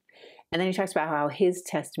own. And then he talks about how his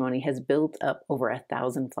testimony has built up over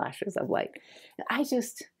 1,000 flashes of light.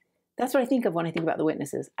 That's what I think of when I think about the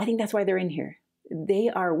witnesses. I think that's why they're in here. They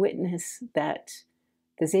are witness that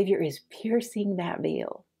the Savior is piercing that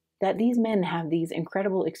veil, that these men have these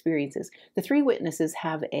incredible experiences. The 3 witnesses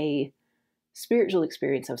have a spiritual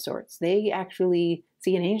experience of sorts. They actually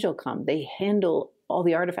see an angel come. They handle all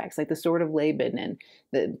the artifacts like the sword of Laban and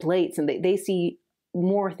the plates, and they see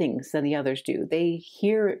more things than the others do. They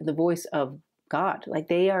hear the voice of God. Like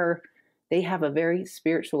they have a very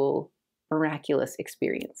spiritual, miraculous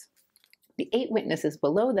experience. The 8 witnesses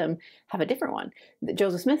below them have a different one.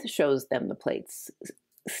 Joseph Smith shows them the plates.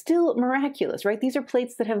 Still miraculous, right? These are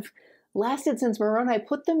plates that have lasted since Moroni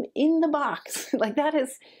put them in the box.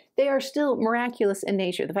 They are still miraculous in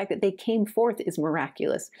nature. The fact that they came forth is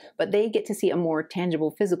miraculous, but they get to see a more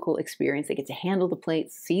tangible physical experience. They get to handle the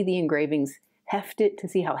plates, see the engravings, heft it to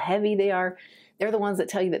see how heavy they are. They're the ones that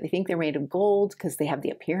tell you that they think they're made of gold because they have the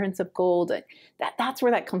appearance of gold. That's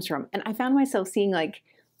where that comes from. And I found myself seeing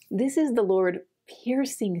this is the Lord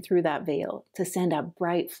piercing through that veil to send a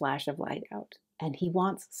bright flash of light out. And he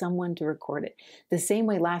wants someone to record it. The same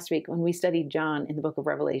way last week when we studied John in the book of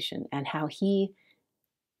Revelation and how he,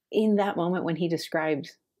 in that moment when he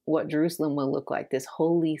described what Jerusalem will look like, this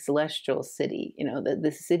holy celestial city,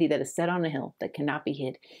 this city that is set on a hill that cannot be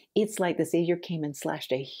hid. It's like the Savior came and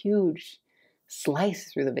slashed a huge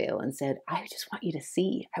slice through the veil and said, I just want you to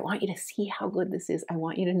see. I want you to see how good this is. I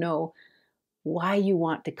want you to know why you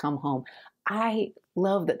want to come home. I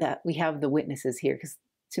love that we have the witnesses here, because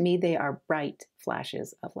to me, they are bright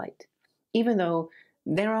flashes of light. Even though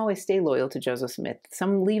they don't always stay loyal to Joseph Smith.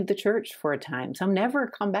 Some leave the church for a time. Some never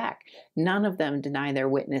come back. None of them deny their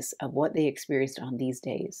witness of what they experienced on these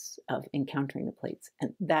days of encountering the plates.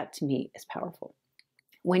 And that to me is powerful.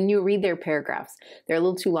 When you read their paragraphs, they're a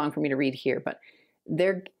little too long for me to read here, but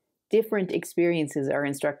their different experiences are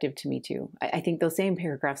instructive to me too. I think those same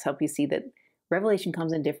paragraphs help you see that revelation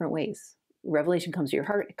comes in different ways. Revelation comes to your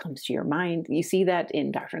heart, it comes to your mind. You see that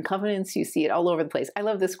in Doctrine and Covenants, you see it all over the place. I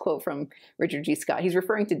love this quote from Richard G. Scott. He's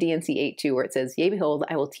referring to D&C 8:2, where it says, Yea, behold,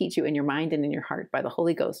 I will teach you in your mind and in your heart by the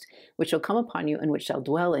Holy Ghost, which shall come upon you and which shall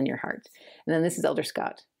dwell in your heart. And then this is Elder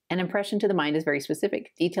Scott. An impression to the mind is very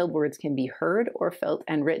specific. Detailed words can be heard or felt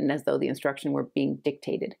and written as though the instruction were being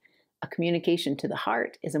dictated. A communication to the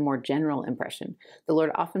heart is a more general impression. The Lord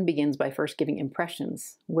often begins by first giving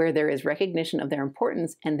impressions. Where there is recognition of their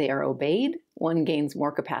importance and they are obeyed, one gains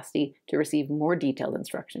more capacity to receive more detailed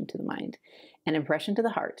instruction to the mind. An impression to the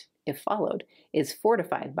heart, if followed, is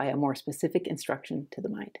fortified by a more specific instruction to the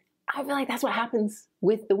mind. I feel like that's what happens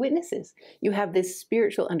with the witnesses. You have this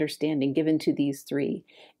spiritual understanding given to these 3,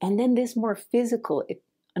 and then this more physical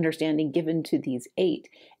understanding given to these 8.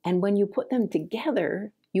 And when you put them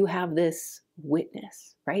together, you have this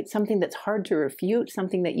witness, right? Something that's hard to refute,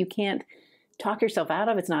 something that you can't talk yourself out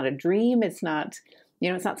of. It's not a dream. It's not,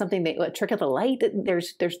 it's not something that a trick of the light.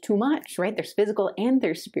 There's too much, right? There's physical and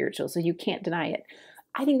there's spiritual, so you can't deny it.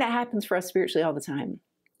 I think that happens for us spiritually all the time.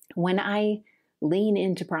 When I lean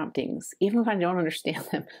into promptings, even if I don't understand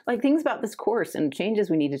them, like things about this course and changes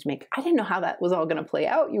we needed to make, I didn't know how that was all going to play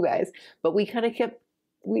out, you guys, but we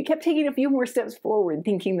kept taking a few more steps forward,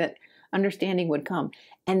 thinking that understanding would come.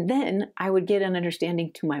 And then I would get an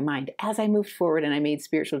understanding to my mind. As I moved forward and I made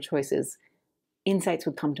spiritual choices, insights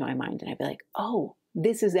would come to my mind. And I'd be like, oh,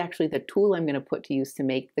 this is actually the tool I'm going to put to use to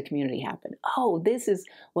make the community happen. Oh, this is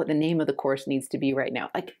what the name of the course needs to be right now.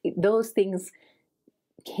 Like those things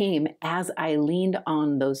came as I leaned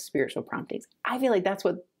on those spiritual promptings. I feel like that's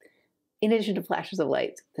what, in addition to flashes of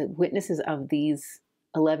light, the witnesses of these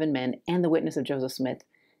 11 men and the witness of Joseph Smith,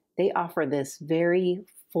 they offer this very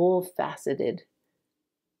full-faceted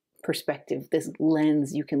perspective, this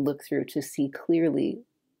lens you can look through to see clearly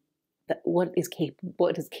that what is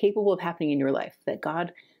capable of happening in your life, that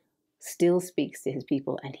God still speaks to his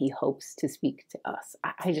people and he hopes to speak to us.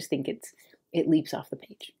 I just think it leaps off the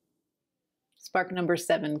page. Spark number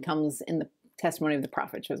 7 comes in the testimony of the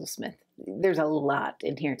prophet Joseph Smith. There's a lot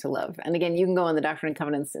in here to love. And again, you can go on the Doctrine and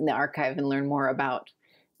Covenants in the archive and learn more about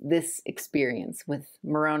this experience with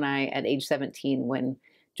Moroni at age 17 when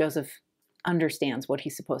Joseph understands what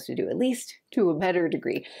he's supposed to do, at least to a better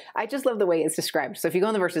degree. I just love the way it's described. So if you go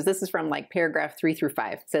in the verses, this is from like paragraph 3 through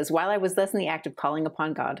 5. It says, while I was thus in the act of calling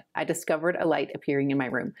upon God, I discovered a light appearing in my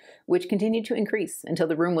room, which continued to increase until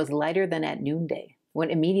the room was lighter than at noonday, when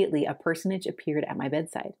immediately a personage appeared at my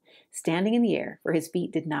bedside, standing in the air, for his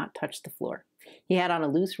feet did not touch the floor. He had on a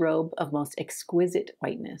loose robe of most exquisite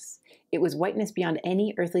whiteness. It was whiteness beyond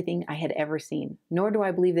any earthly thing I had ever seen, nor do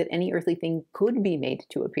I believe that any earthly thing could be made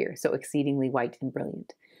to appear so exceedingly white and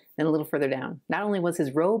brilliant. Then a little further down, not only was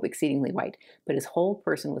his robe exceedingly white, but his whole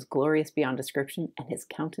person was glorious beyond description, and his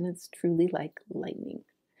countenance truly like lightning.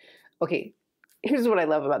 Okay, here's what I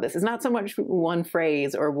love about this. It's not so much one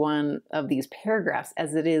phrase or one of these paragraphs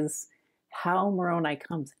as it is how Moroni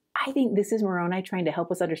comes. I think this is Moroni trying to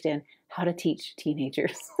help us understand how to teach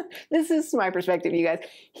teenagers. This is my perspective, you guys.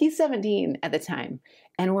 He's 17 at the time.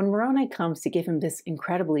 And when Moroni comes to give him this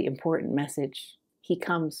incredibly important message, he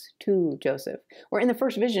comes to Joseph. Where in the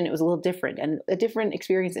first vision, it was a little different and a different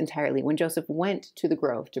experience entirely when Joseph went to the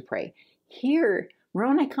grove to pray. Here,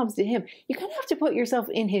 Moroni comes to him. You kind of have to put yourself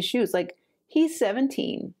in his shoes. Like, he's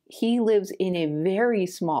 17. He lives in a very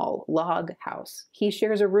small log house. He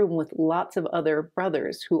shares a room with lots of other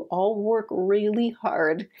brothers who all work really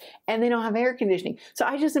hard and they don't have air conditioning. So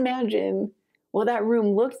I just imagine what that room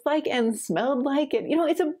looked like and smelled like. And,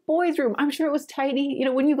 it's a boy's room. I'm sure it was tidy.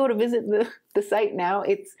 When you go to visit the site now,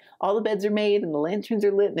 it's all the beds are made and the lanterns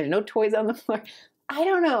are lit and there's no toys on the floor. I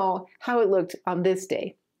don't know how it looked on this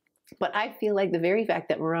day, but I feel like the very fact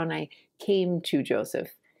that Moroni came to Joseph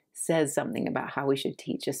says something about how we should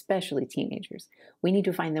teach, especially teenagers. We need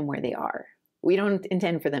to find them where they are. We don't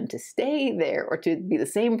intend for them to stay there or to be the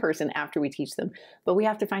same person after we teach them, but we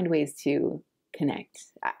have to find ways to connect.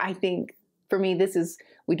 I think For me,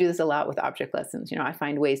 we do this a lot with object lessons. I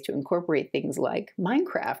find ways to incorporate things like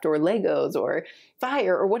Minecraft or Legos or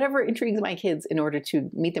fire or whatever intrigues my kids in order to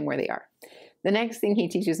meet them where they are. The next thing he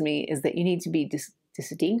teaches me is that you need to be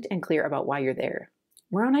distinct and clear about why you're there.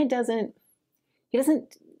 Moroni doesn't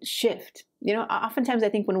shift. Oftentimes I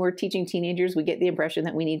think when we're teaching teenagers, we get the impression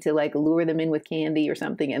that we need to like lure them in with candy or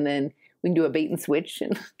something, and then we can do a bait and switch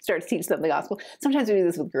and start to teach them the gospel. Sometimes we do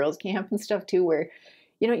this with girls' camp and stuff too, where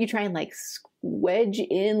you try and like wedge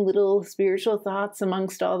in little spiritual thoughts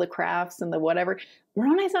amongst all the crafts and the whatever.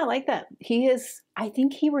 Moroni's not like that. I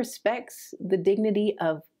think he respects the dignity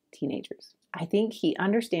of teenagers. I think he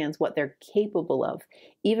understands what they're capable of,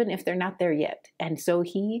 even if they're not there yet. And so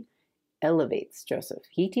he elevates Joseph.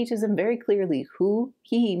 He teaches him very clearly who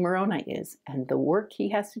Moroni is and the work he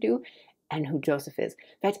has to do and who Joseph is.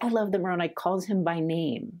 In fact, I love that Moroni calls him by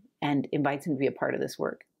name and invites him to be a part of this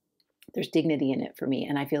work. There's dignity in it for me.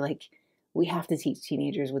 And I feel like we have to teach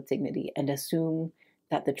teenagers with dignity and assume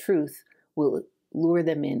that the truth will lure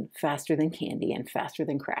them in faster than candy and faster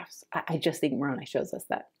than crafts. I just think Moroni shows us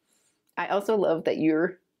that. I also love that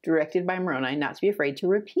you're directed by Moroni not to be afraid to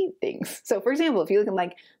repeat things. So for example, if you look in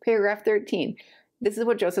like paragraph 13, this is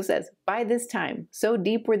what Joseph says. By this time, so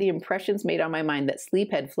deep were the impressions made on my mind that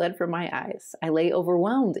sleep had fled from my eyes. I lay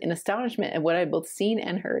overwhelmed in astonishment at what I had both seen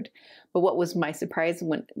and heard. But what was my surprise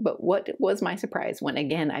when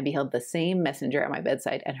again I beheld the same messenger at my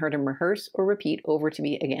bedside and heard him rehearse or repeat over to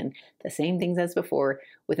me again the same things as before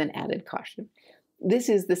with an added caution. This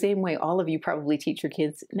is the same way all of you probably teach your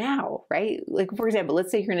kids now, right? Like, for example,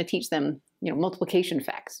 let's say you're going to teach them, multiplication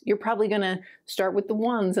facts. You're probably going to start with the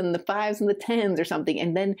 1s and the 5s and the 10s or something.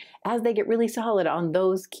 And then as they get really solid on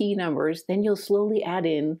those key numbers, then you'll slowly add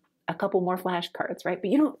in a couple more flashcards, right?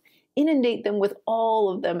 But you don't inundate them with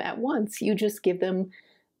all of them at once. You just give them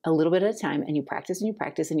a little bit at a time, and you practice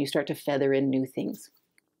and you start to feather in new things.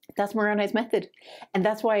 That's Moroni's method. And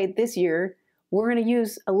that's why this year, we're going to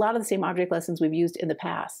use a lot of the same object lessons we've used in the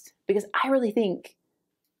past, because I really think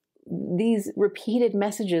these repeated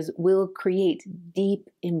messages will create deep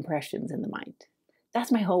impressions in the mind.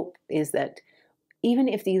 That's my hope, is that even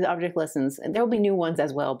if these object lessons, and there'll be new ones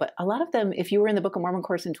as well, but a lot of them, if you were in the Book of Mormon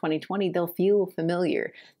course in 2020, they'll feel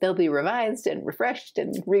familiar. They'll be revised and refreshed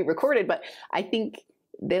and re-recorded, but I think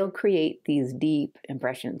they'll create these deep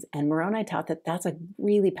impressions. And Moroni taught that that's a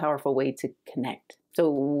really powerful way to connect. So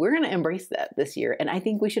we're going to embrace that this year. And I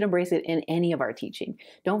think we should embrace it in any of our teaching.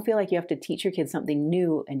 Don't feel like you have to teach your kids something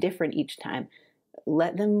new and different each time.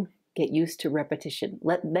 Let them get used to repetition.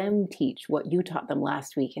 Let them teach what you taught them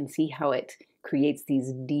last week and see how it creates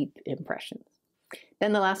these deep impressions.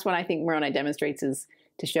 Then the last one I think Moroni demonstrates is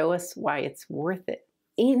to show us why it's worth it.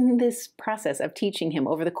 In this process of teaching him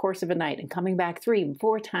over the course of a night and coming back 3,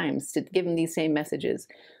 4 times to give him these same messages,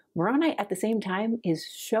 Moroni at the same time is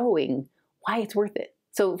showing why it's worth it.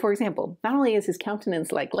 So for example, not only is his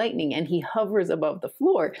countenance like lightning and he hovers above the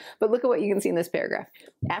floor, but look at what you can see in this paragraph.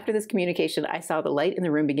 After this communication, I saw the light in the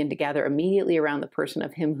room begin to gather immediately around the person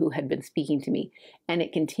of him who had been speaking to me, and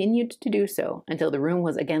it continued to do so until the room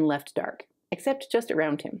was again left dark, except just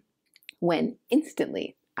around him, when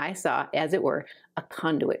instantly I saw, as it were, a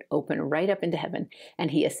conduit open right up into heaven, and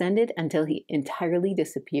he ascended until he entirely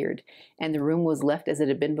disappeared, and the room was left as it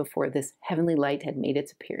had been before this heavenly light had made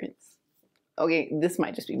its appearance. Okay, this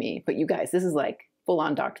might just be me, but you guys, this is like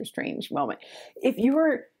full-on Doctor Strange moment. If you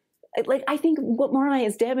were, like, I think what Moroni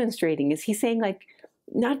is demonstrating is he's saying, like,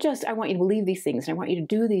 not just, I want you to believe these things, and I want you to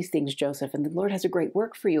do these things, Joseph, and the Lord has a great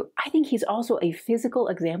work for you. I think he's also a physical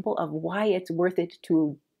example of why it's worth it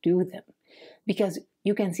to do them. Because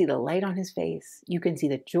you can see the light on his face, you can see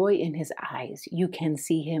the joy in his eyes, you can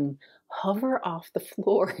see him hover off the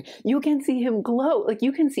floor, you can see him glow, like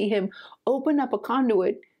you can see him open up a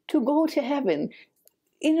conduit to go to heaven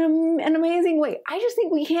in an amazing way. I just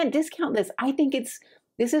think we can't discount this. I think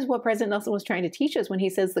this is what President Nelson was trying to teach us when he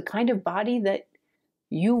says the kind of body that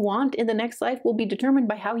you want in the next life will be determined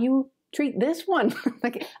by how you treat this one.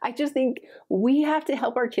 Like, I just think we have to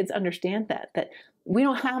help our kids understand that we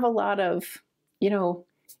don't have a lot of,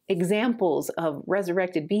 examples of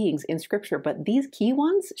resurrected beings in scripture, but these key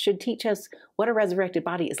ones should teach us what a resurrected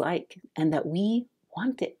body is like and that we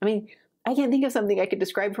want it. I mean, I can't think of something I could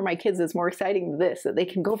describe for my kids that's more exciting than this, that they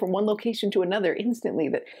can go from one location to another instantly,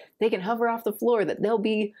 that they can hover off the floor, that they'll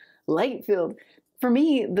be light-filled. For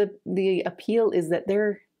me, the appeal is that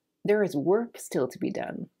there is work still to be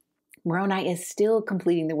done. Moroni is still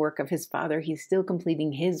completing the work of his father. He's still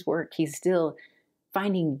completing his work. He's still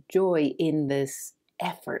finding joy in this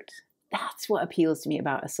effort. That's what appeals to me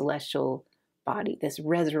about a celestial body, this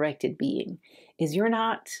resurrected being, is you're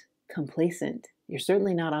not complacent. You're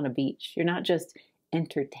certainly not on a beach. You're not just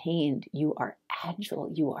entertained. You are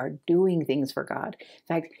agile. You are doing things for God. In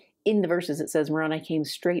fact, in the verses, it says Moroni came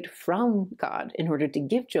straight from God in order to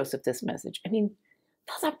give Joseph this message. I mean,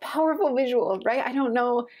 that's a powerful visual, right? I don't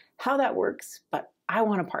know how that works, but I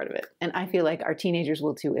want a part of it. And I feel like our teenagers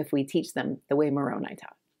will too if we teach them the way Moroni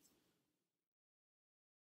taught.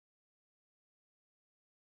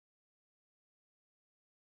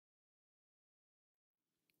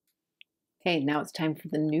 Okay, now it's time for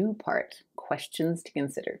the new part, questions to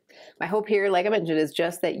consider. My hope here, like I mentioned, is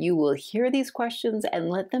just that you will hear these questions and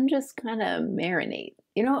let them just kind of marinate.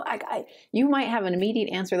 You know, you might have an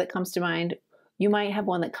immediate answer that comes to mind. You might have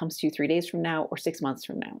one that comes to you 3 days from now or 6 months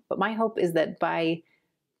from now. But my hope is that by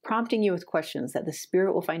prompting you with questions, that the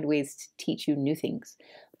Spirit will find ways to teach you new things.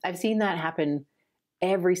 I've seen that happen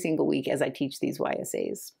every single week as I teach these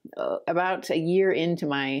YSAs. About a year into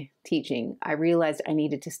my teaching, I realized I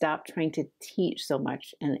needed to stop trying to teach so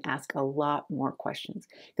much and ask a lot more questions.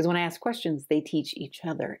 Because when I ask questions, they teach each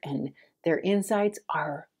other, and their insights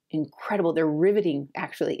are incredible. They're riveting,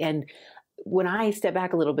 actually. And when I step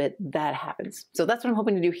back a little bit, that happens. So that's what I'm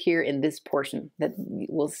hoping to do here in this portion, that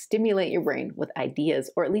will stimulate your brain with ideas,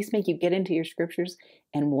 or at least make you get into your scriptures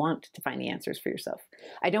and want to find the answers for yourself.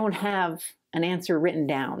 I don't have an answer written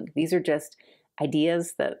down. These are just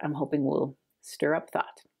ideas that I'm hoping will stir up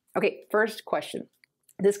thought. Okay, first question.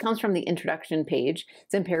 This comes from the introduction page.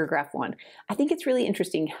 It's in paragraph 1. I think it's really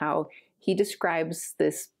interesting how he describes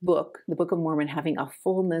this book, the Book of Mormon, having a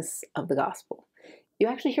fullness of the gospel. You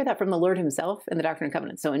actually hear that from the Lord himself in the Doctrine and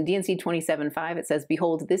Covenants. So in D&C 27:5, it says,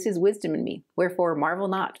 "Behold, this is wisdom in me. Wherefore marvel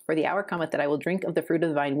not, for the hour cometh that I will drink of the fruit of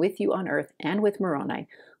the vine with you on earth, and with Moroni,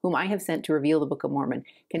 whom I have sent to reveal the Book of Mormon,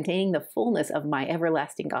 containing the fullness of my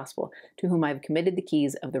everlasting gospel, to whom I have committed the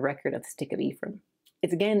keys of the record of the stick of Ephraim."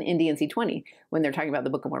 It's again in D&C 20 when they're talking about the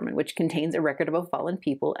Book of Mormon, which contains a record of a fallen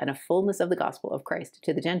people and a fullness of the gospel of Christ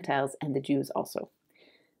to the Gentiles and the Jews also.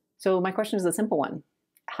 So my question is a simple one.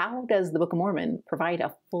 How does the Book of Mormon provide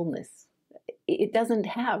a fullness? It doesn't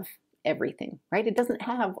have everything, right? It doesn't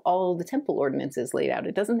have all the temple ordinances laid out.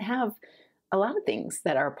 It doesn't have a lot of things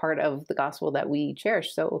that are part of the gospel that we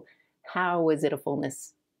cherish. So how is it a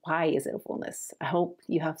fullness? Why is it a fullness? I hope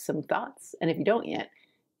you have some thoughts. And if you don't yet,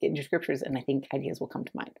 get in your scriptures and I think ideas will come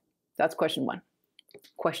to mind. That's question 1.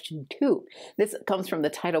 Question 2. This comes from the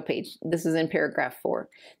title page. This is in paragraph 4.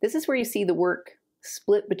 This is where you see the work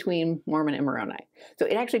split between Mormon and Moroni. So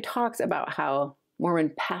it actually talks about how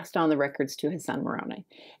Mormon passed on the records to his son Moroni.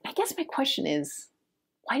 And I guess my question is,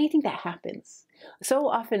 why do you think that happens? So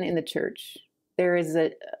often in the church, there is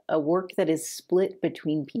a work that is split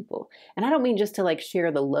between people. And I don't mean just to like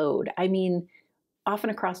share the load. I mean,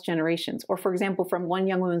 often across generations, or for example, from one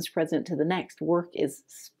young women's president to the next, work is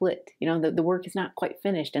split. You know, the work is not quite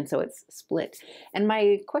finished, and so it's split. And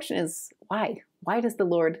my question is, why? Why does the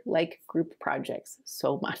Lord like group projects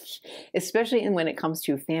so much? Especially when it comes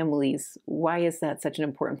to families, why is that such an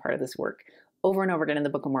important part of this work? Over and over again in the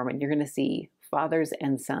Book of Mormon, you're going to see fathers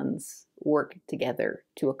and sons work together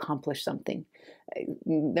to accomplish something.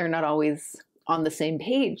 They're not always on the same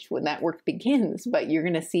page when that work begins, but you're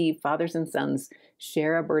going to see fathers and sons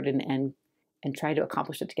share a burden and try to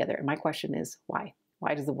accomplish it together. And my question is, why?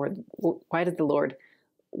 Why does the Lord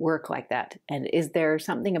work like that? And is there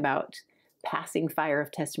something about passing fire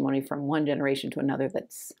of testimony from one generation to another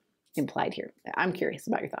that's implied here? I'm curious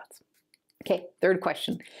about your thoughts. Okay, third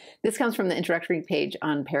question. This comes from the introductory page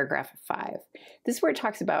on paragraph 5. This is where it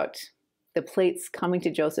talks about the plates coming to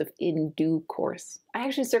Joseph in due course. I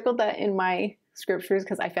actually circled that in my scriptures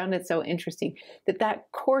because I found it so interesting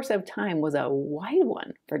that course of time was a wide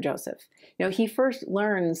one for Joseph. You know, he first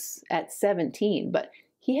learns at 17, but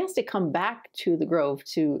he has to come back to the grove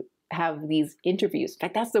to have these interviews. In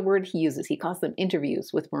fact, that's the word he uses. He calls them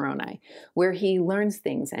interviews with Moroni, where he learns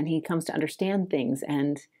things and he comes to understand things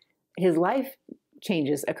and his life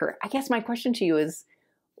changes occur. I guess my question to you is,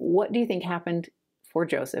 what do you think happened for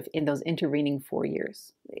Joseph in those intervening 4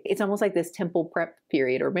 years? It's almost like this temple prep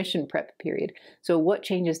period or mission prep period. So what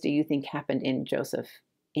changes do you think happened in Joseph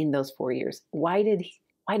in those 4 years? Why did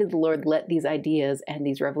the Lord let these ideas and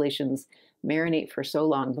these revelations marinate for so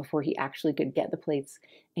long before he actually could get the plates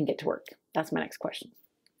and get to work? That's my next question.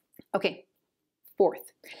 Okay,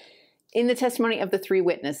 fourth. In the testimony of the 3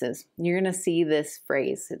 witnesses, you're going to see this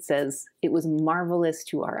phrase. It says, "It was marvelous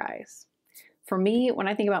to our eyes." For me, when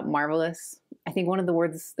I think about marvelous, I think one of the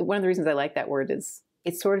reasons I like that word is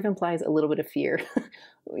it sort of implies a little bit of fear.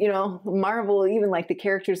 You know, marvel, even like the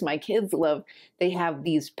characters my kids love, they have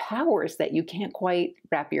these powers that you can't quite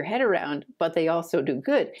wrap your head around, but they also do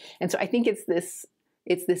good. And so I think it's this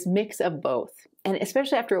It's this mix of both. And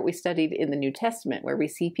especially after what we studied in the New Testament, where we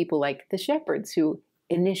see people like the shepherds who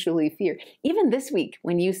initially fear. Even this week,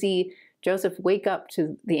 when you see Joseph wake up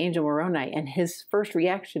to the angel Moroni and his first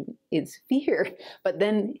reaction is fear, but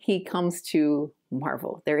then he comes to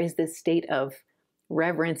marvel. There is this state of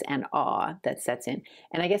reverence and awe that sets in.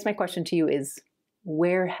 And I guess my question to you is,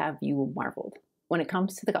 where have you marveled? When it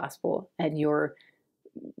comes to the gospel and your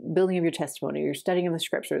building of your testimony, or your studying of the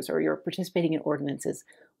scriptures, or you're participating in ordinances,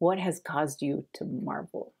 what has caused you to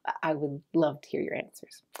marvel? I would love to hear your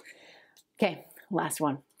answers. Okay, last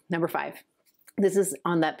one, number 5. This is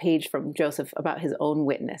on that page from Joseph about his own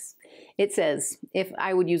witness. It says, if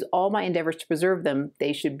I would use all my endeavors to preserve them,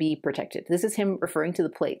 they should be protected. This is him referring to the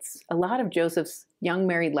plates. A lot of Joseph's young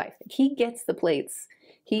married life, he gets the plates.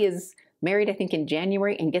 He is married, I think, in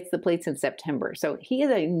January and gets the plates in September. So he is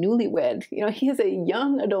a newlywed, he is a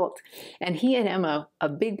young adult. And he and Emma, a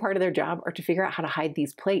big part of their job are to figure out how to hide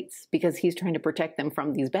these plates because he's trying to protect them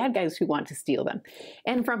from these bad guys who want to steal them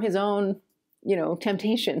and from his own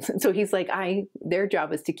temptations. And so he's like, their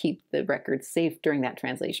job is to keep the records safe during that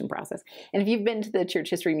translation process. And if you've been to the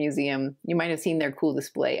Church History Museum, you might have seen their cool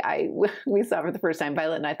display. We saw it for the first time,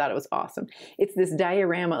 Violet and I thought it was awesome. It's this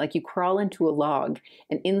diorama, like you crawl into a log,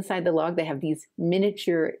 and inside the log, they have these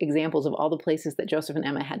miniature examples of all the places that Joseph and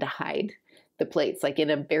Emma had to hide the plates, like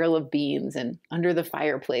in a barrel of beans and under the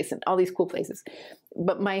fireplace and all these cool places.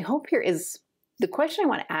 But my hope here is, the question I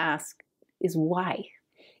want to ask is why?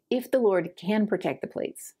 If the Lord can protect the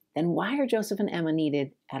plates, then why are Joseph and Emma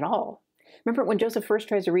needed at all? Remember when Joseph first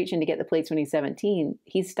tries to reach in to get the plates when he's 17,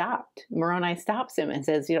 he's stopped. Moroni stops him and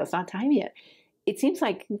says, it's not time yet. It seems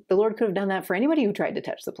like the Lord could have done that for anybody who tried to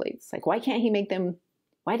touch the plates. Like, why can't he make them,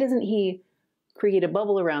 why doesn't he create a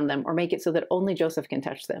bubble around them or make it so that only Joseph can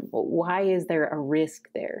touch them? Why is there a risk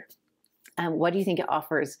there? What do you think it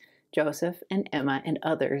offers Joseph and Emma and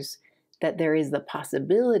others that there is the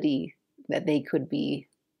possibility that they could be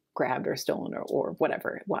grabbed or stolen or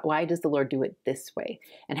whatever? Why does the Lord do it this way?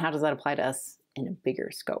 And how does that apply to us in a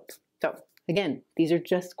bigger scope? So again, these are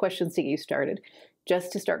just questions to get you started,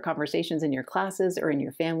 just to start conversations in your classes or in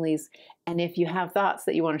your families. And if you have thoughts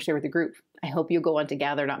that you want to share with the group, I hope you go on to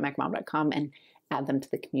gather.macmom.com and add them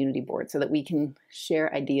to the community board so that we can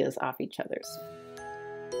share ideas off each other's.